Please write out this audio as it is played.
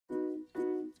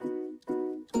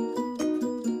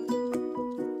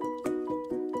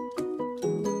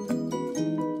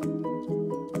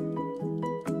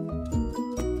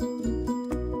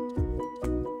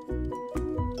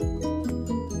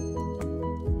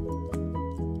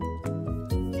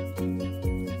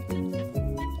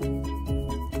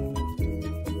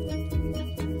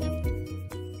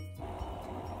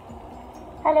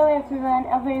Hello everyone,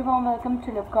 a very warm welcome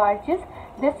to Look Gorgeous.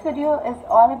 This video is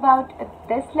all about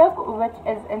this look which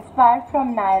is inspired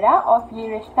from Naayra of YEH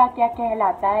RISHTA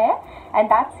KEHLATA hai,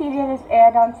 and that serial is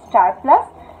aired on Star Plus.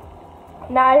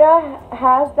 Naayra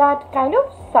has that kind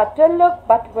of subtle look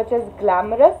but which is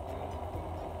glamorous.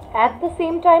 At the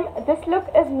same time, this look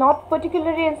is not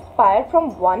particularly inspired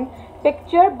from one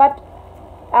picture but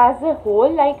as a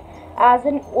whole, like as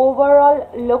an overall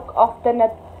look of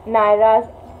the Naayra's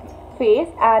face,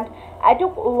 and I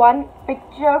took one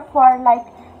picture for like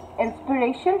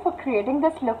inspiration for creating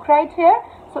this look right here.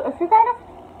 So if you kind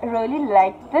of really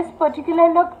like this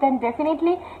particular look, then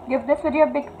definitely give this video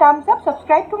a big thumbs up,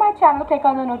 subscribe to my channel, click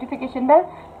on the notification bell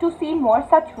to see more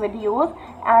such videos.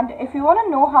 And if you want to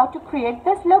know how to create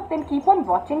this look, then keep on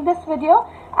watching this video.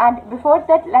 And before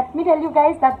that, let me tell you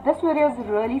guys that this video is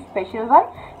a really special one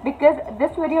because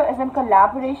this video is in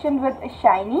collaboration with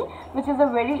Sayaniz, which is a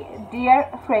very dear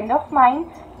friend of mine,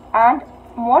 and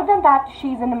more than that,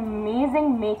 she's an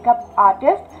amazing makeup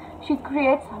artist. She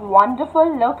creates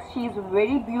wonderful looks. She's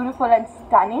very beautiful and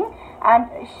stunning, and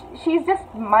she's just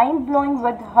mind-blowing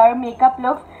with her makeup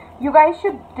looks. You guys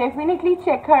should definitely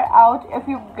check her out if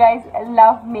you guys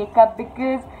love makeup,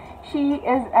 because she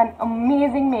is an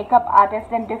amazing makeup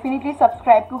artist, and definitely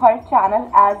subscribe to her channel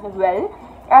as well.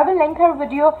 I will link her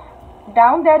video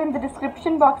down there in the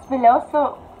description box below,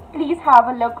 so please have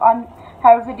a look on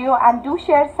her video and do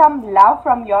share some love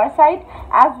from your side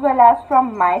as well as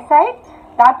from my side.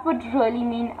 That would really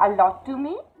mean a lot to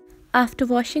me. After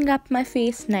washing up my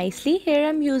face nicely, here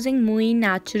I'm using YEH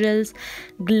Naturals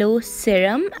Glow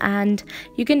Serum, and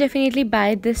you can definitely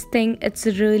buy this thing. It's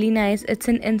really nice. It's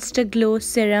an Insta Glow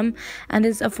Serum and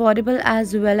is affordable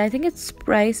as well. I think its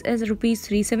price is Rs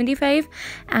 375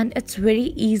 and it's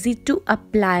very easy to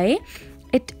apply.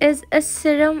 It is a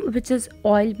serum which is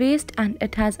oil based and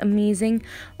it has amazing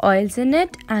oils in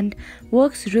it and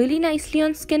works really nicely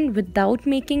on skin without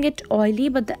making it oily,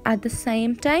 but at the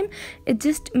same time it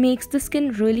just makes the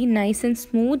skin really nice and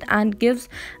smooth and gives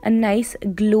a nice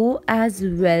glow as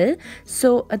well.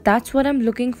 So that's what I'm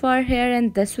looking for here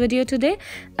in this video today,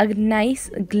 a nice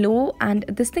glow, and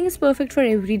this thing is perfect for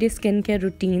everyday skincare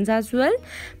routines as well.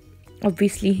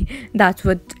 Obviously that's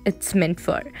what it's meant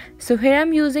for. So here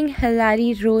I'm using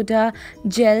Hilary Rhoda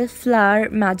Gel Flower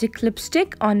Magic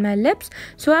Lipstick on my lips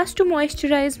so as to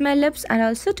moisturize my lips and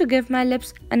also to give my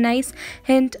lips a nice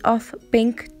hint of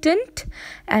pink tint.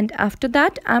 And after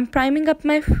that, I'm priming up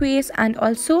my face, and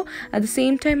also at the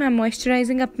same time I'm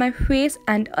moisturizing up my face,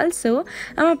 and also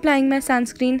I'm applying my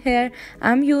sunscreen here.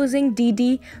 I'm using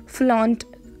DD Flaunt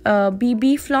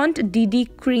BB Flaunt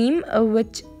DD cream,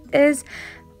 which is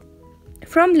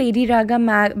from Lady Raga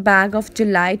bag of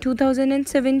July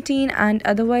 2017, and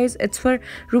otherwise it's for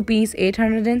rupees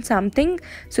 800 and something.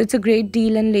 So it's a great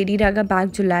deal in Lady Raga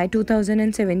bag July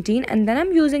 2017. And then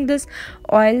I'm using this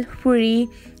oil free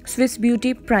Swiss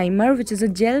Beauty primer, which is a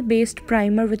gel based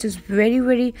primer which is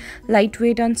very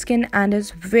lightweight on skin and is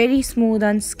very smooth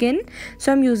on skin.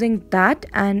 So I'm using that,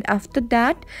 and after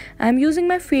that I'm using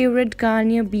my favorite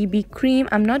Garnier BB cream.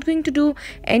 I'm not going to do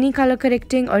any color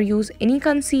correcting or use any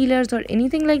concealers or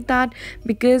anything like that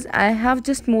because I have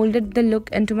just molded the look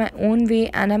into my own way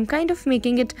and I'm kind of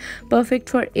making it perfect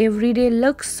for everyday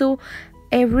looks. So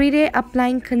everyday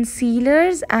applying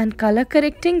concealers and color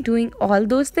correcting, doing all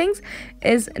those things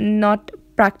is not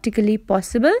practically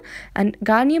possible, and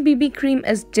Garnier BB cream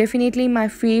is definitely my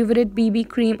favorite BB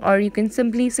cream, or you can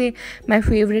simply say my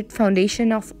favorite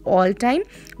foundation of all time,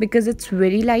 because it's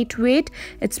very lightweight,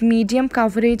 it's medium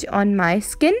coverage on my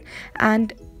skin,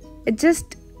 and it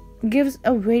just gives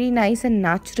a very nice and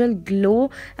natural glow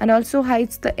and also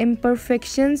hides the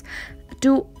imperfections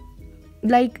to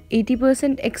like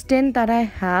 80% extent that I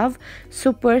have.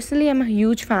 So personally I'm a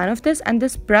huge fan of this, and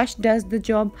this brush does the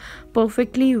job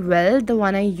perfectly well, the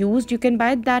one I used. You can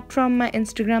buy that from my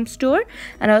Instagram store,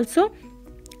 and also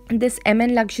this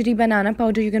MN Luxury Banana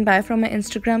Powder you can buy from my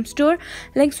Instagram store.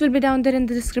 Links will be down there in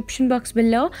the description box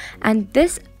below. And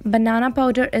this banana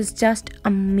powder is just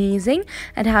amazing.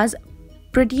 It has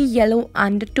pretty yellow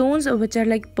undertones which are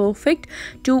like perfect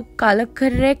to color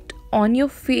correct on your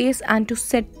face and to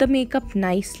set the makeup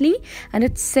nicely, and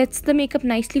it sets the makeup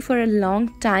nicely for a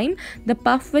long time. The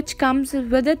puff which comes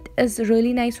with it is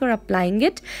really nice for applying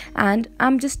it, and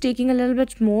I'm just taking a little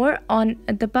bit more on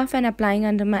the puff and applying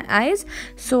under my eyes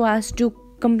so as to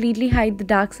completely hide the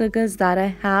dark circles that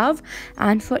I have.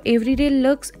 And for everyday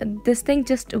looks, this thing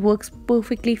just works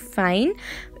perfectly fine.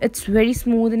 It's very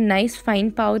smooth and nice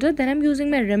fine powder. Then I'm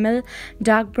using my Rimmel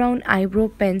dark brown eyebrow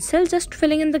pencil, just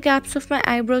filling in the gaps of my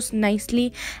eyebrows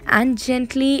nicely and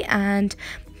gently, and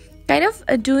kind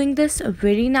of doing this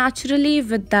very naturally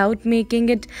without making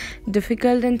it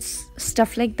difficult and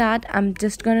stuff like that. I'm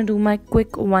just gonna do my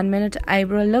quick 1-minute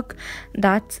eyebrow look.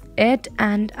 That's it.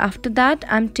 And after that,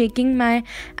 I'm taking my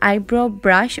eyebrow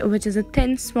brush, which is a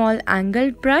thin small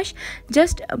angled brush,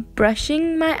 just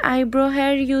brushing my eyebrow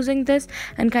hair using this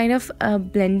and kind of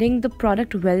blending the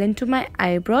product well into my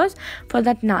eyebrows for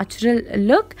that natural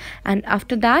look. And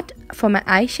after that, for my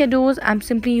eyeshadows, I'm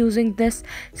simply using this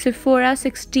Sephora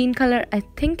 16 color, I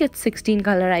think it's 16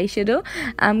 color eyeshadow.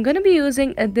 I'm gonna be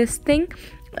using this thing,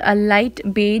 a light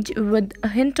beige with a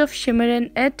hint of shimmer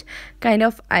in it kind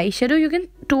of eyeshadow. You can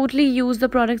totally use the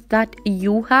products that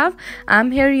you have.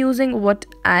 I'm here using what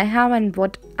I have and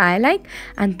what I like,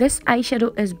 and this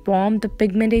eyeshadow is bomb. The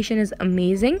pigmentation is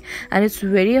amazing and it's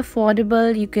very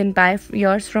affordable. You can buy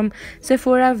yours from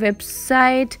Sephora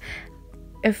website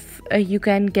if you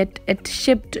can get it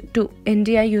shipped to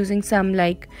India using some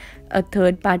like a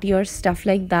third party or stuff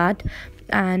like that.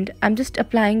 And I'm just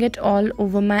applying it all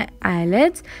over my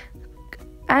eyelids.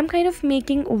 I'm kind of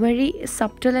making a very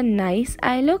subtle and nice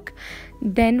eye look.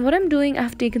 Then what I'm doing,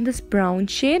 I've taken this brown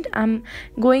shade. I'm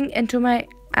going into my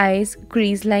eyes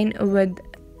crease line with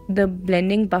the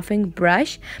blending buffing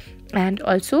brush, and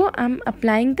also I'm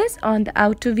applying this on the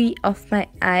outer V of my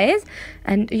eyes,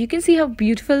 and you can see how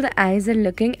beautiful the eyes are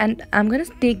looking. And I'm gonna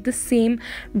take the same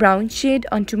brown shade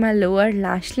onto my lower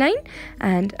lash line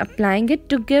and applying it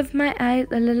to give my eyes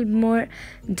a little more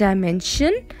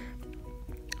dimension.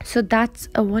 So that's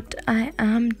what I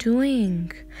am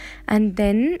doing. And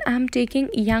then I'm taking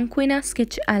Young Queen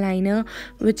Sketch eyeliner,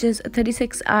 which is a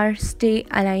 36-hour stay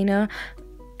eyeliner.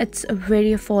 It's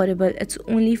very affordable. It's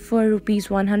only for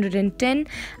rupees 110.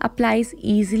 Applies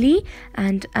easily,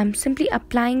 and I'm simply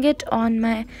applying it on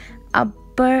my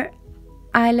upper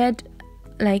eyelid,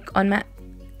 like on my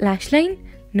lash line.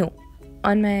 No,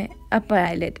 on my upper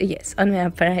eyelid. Yes, on my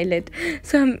upper eyelid.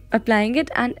 So I'm applying it,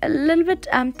 and a little bit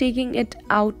I'm taking it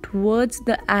out towards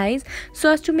the eyes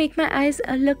so as to make my eyes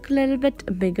look a little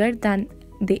bit bigger than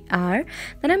they are.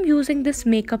 Then I'm using this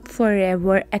Makeup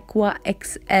Forever Aqua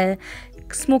XL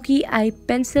smoky eye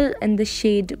pencil in the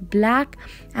shade black,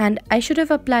 and I should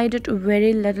have applied it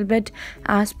very little bit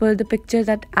as per the picture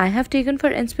that I have taken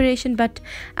for inspiration, but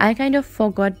I kind of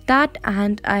forgot that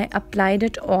and I applied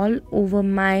it all over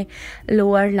my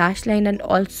lower lash line and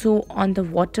also on the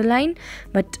waterline.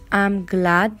 But I'm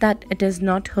glad that it is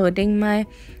not hurting my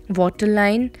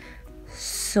waterline.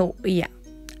 So yeah,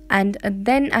 and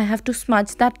then I have to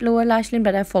smudge that lower lash line,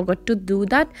 but I forgot to do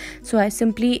that. So I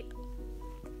simply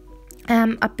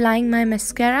am applying my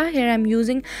mascara. Here I'm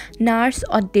using NARS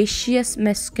Audacious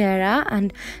mascara,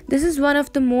 and this is one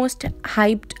of the most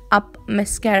hyped up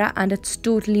mascara and it's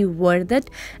totally worth it.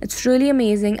 It's really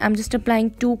amazing. I'm just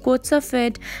applying 2 coats of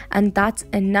it, and that's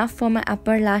enough for my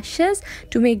upper lashes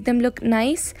to make them look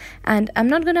nice. And I'm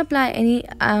not gonna apply any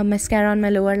mascara on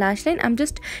my lower lash line. I'm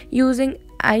just using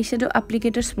eyeshadow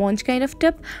applicator sponge kind of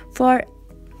tip for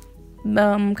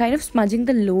kind of smudging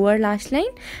the lower lash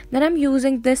line. Then I'm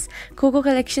using this Coco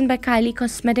collection by Kylie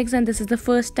Cosmetics, and this is the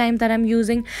first time that I'm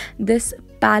using this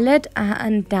palette,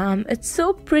 and damn, it's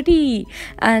so pretty.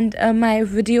 And my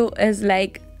video is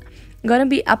like gonna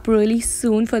be up really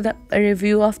soon for the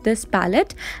review of this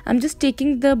palette. I'm just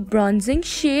taking the bronzing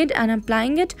shade and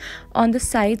applying it on the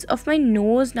sides of my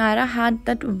nose. Naayra had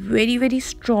that very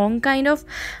strong kind of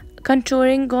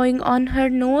contouring going on her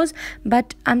nose,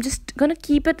 but I'm just gonna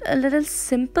keep it a little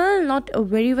simple, not a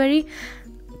very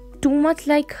too much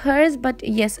like hers, but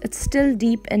yes, it's still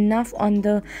deep enough on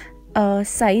the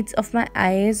sides of my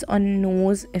eyes, on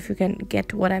nose, if you can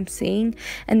get what I'm saying.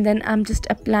 And then I'm just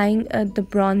applying the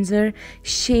bronzer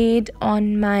shade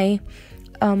on my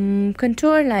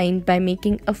contour line by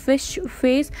making a fish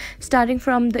face, starting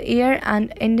from the ear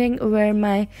and ending where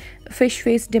my fish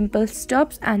face dimple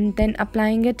stops, and then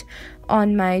applying it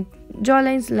on my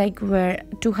jawlines, like where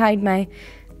to hide my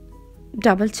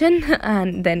double chin,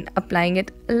 and then applying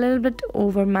it a little bit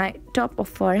over my top of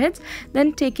foreheads.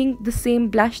 Then taking the same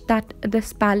blush that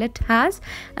this palette has,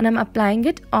 and I'm applying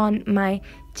it on my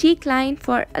cheek line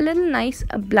for a little nice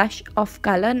blush of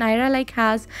color. Naayra like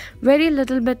has very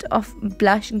little bit of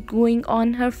blush going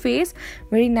on her face,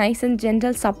 very nice and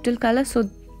gentle subtle color, so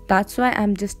that's why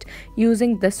I'm just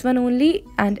using this one only,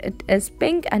 and it is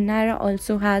pink, and Naayra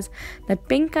also has that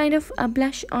pink kind of a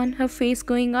blush on her face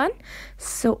going on.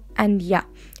 So, and yeah,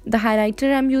 the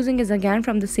highlighter I'm using is again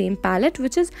from the same palette,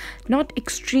 which is not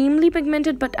extremely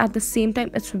pigmented, but at the same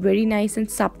time it's very nice and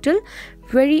subtle,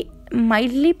 very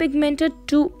mildly pigmented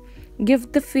to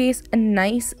give the face a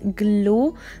nice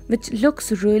glow, which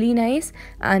looks really nice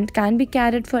and can be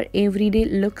carried for everyday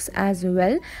looks as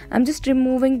well. I'm just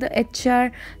removing the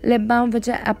HR lip balm which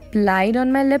I applied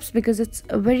on my lips because it's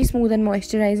very smooth and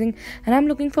moisturizing, and I'm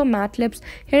looking for matte lips.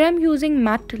 Here I'm using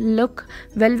Matte Look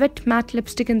Velvet Matte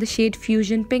Lipstick in the shade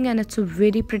Fusion Pink, and it's a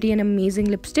very pretty and amazing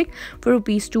lipstick for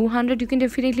rupees 200. You can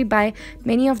definitely buy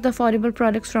many of the affordable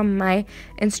products from my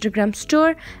Instagram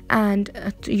store and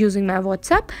using my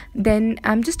WhatsApp. Then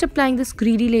I'm just applying this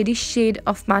Greedy Lady shade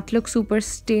of Matte Look Super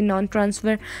Stay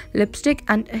Non-Transfer lipstick,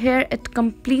 and here it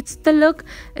completes the look.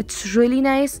 It's really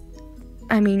nice.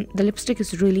 I mean, the lipstick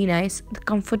is really nice, the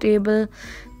comfortable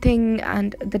thing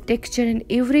and the texture and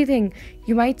everything.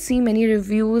 You might see many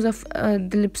reviews of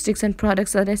the lipsticks and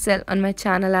products that I sell on my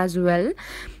channel as well.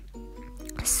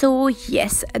 So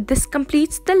yes, this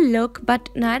completes the look, but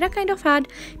Naayra kind of had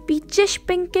peachish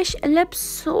pinkish lips,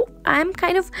 so I'm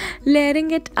kind of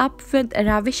layering it up with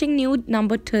Ravishing Nude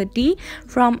number 30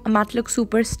 from Matte Look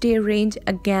Super Stay range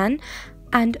again.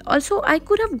 And also I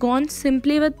could have gone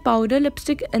simply with powder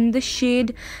lipstick in the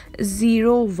shade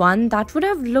 01. That would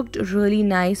have looked really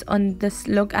nice on this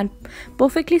look and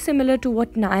perfectly similar to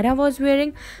what Naayra was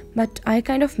wearing, but I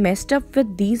kind of messed up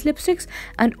with these lipsticks,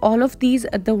 and all of these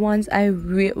are the ones I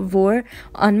wore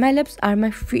on my lips are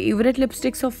my favorite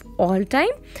lipsticks of all time.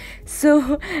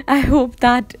 So I hope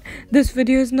that this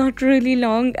video is not really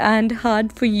long and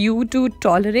hard for you to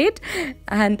tolerate,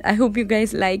 and I hope you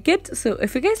guys like it. So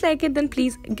if you guys like it, then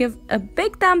please give a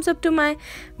big thumbs up to my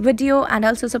video and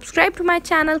also subscribe to my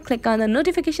channel. Click on the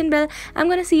notification bell. I'm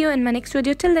gonna see you in my next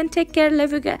video. Till then, take care.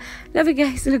 Love you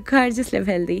guys. Look gorgeous, live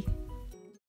healthy.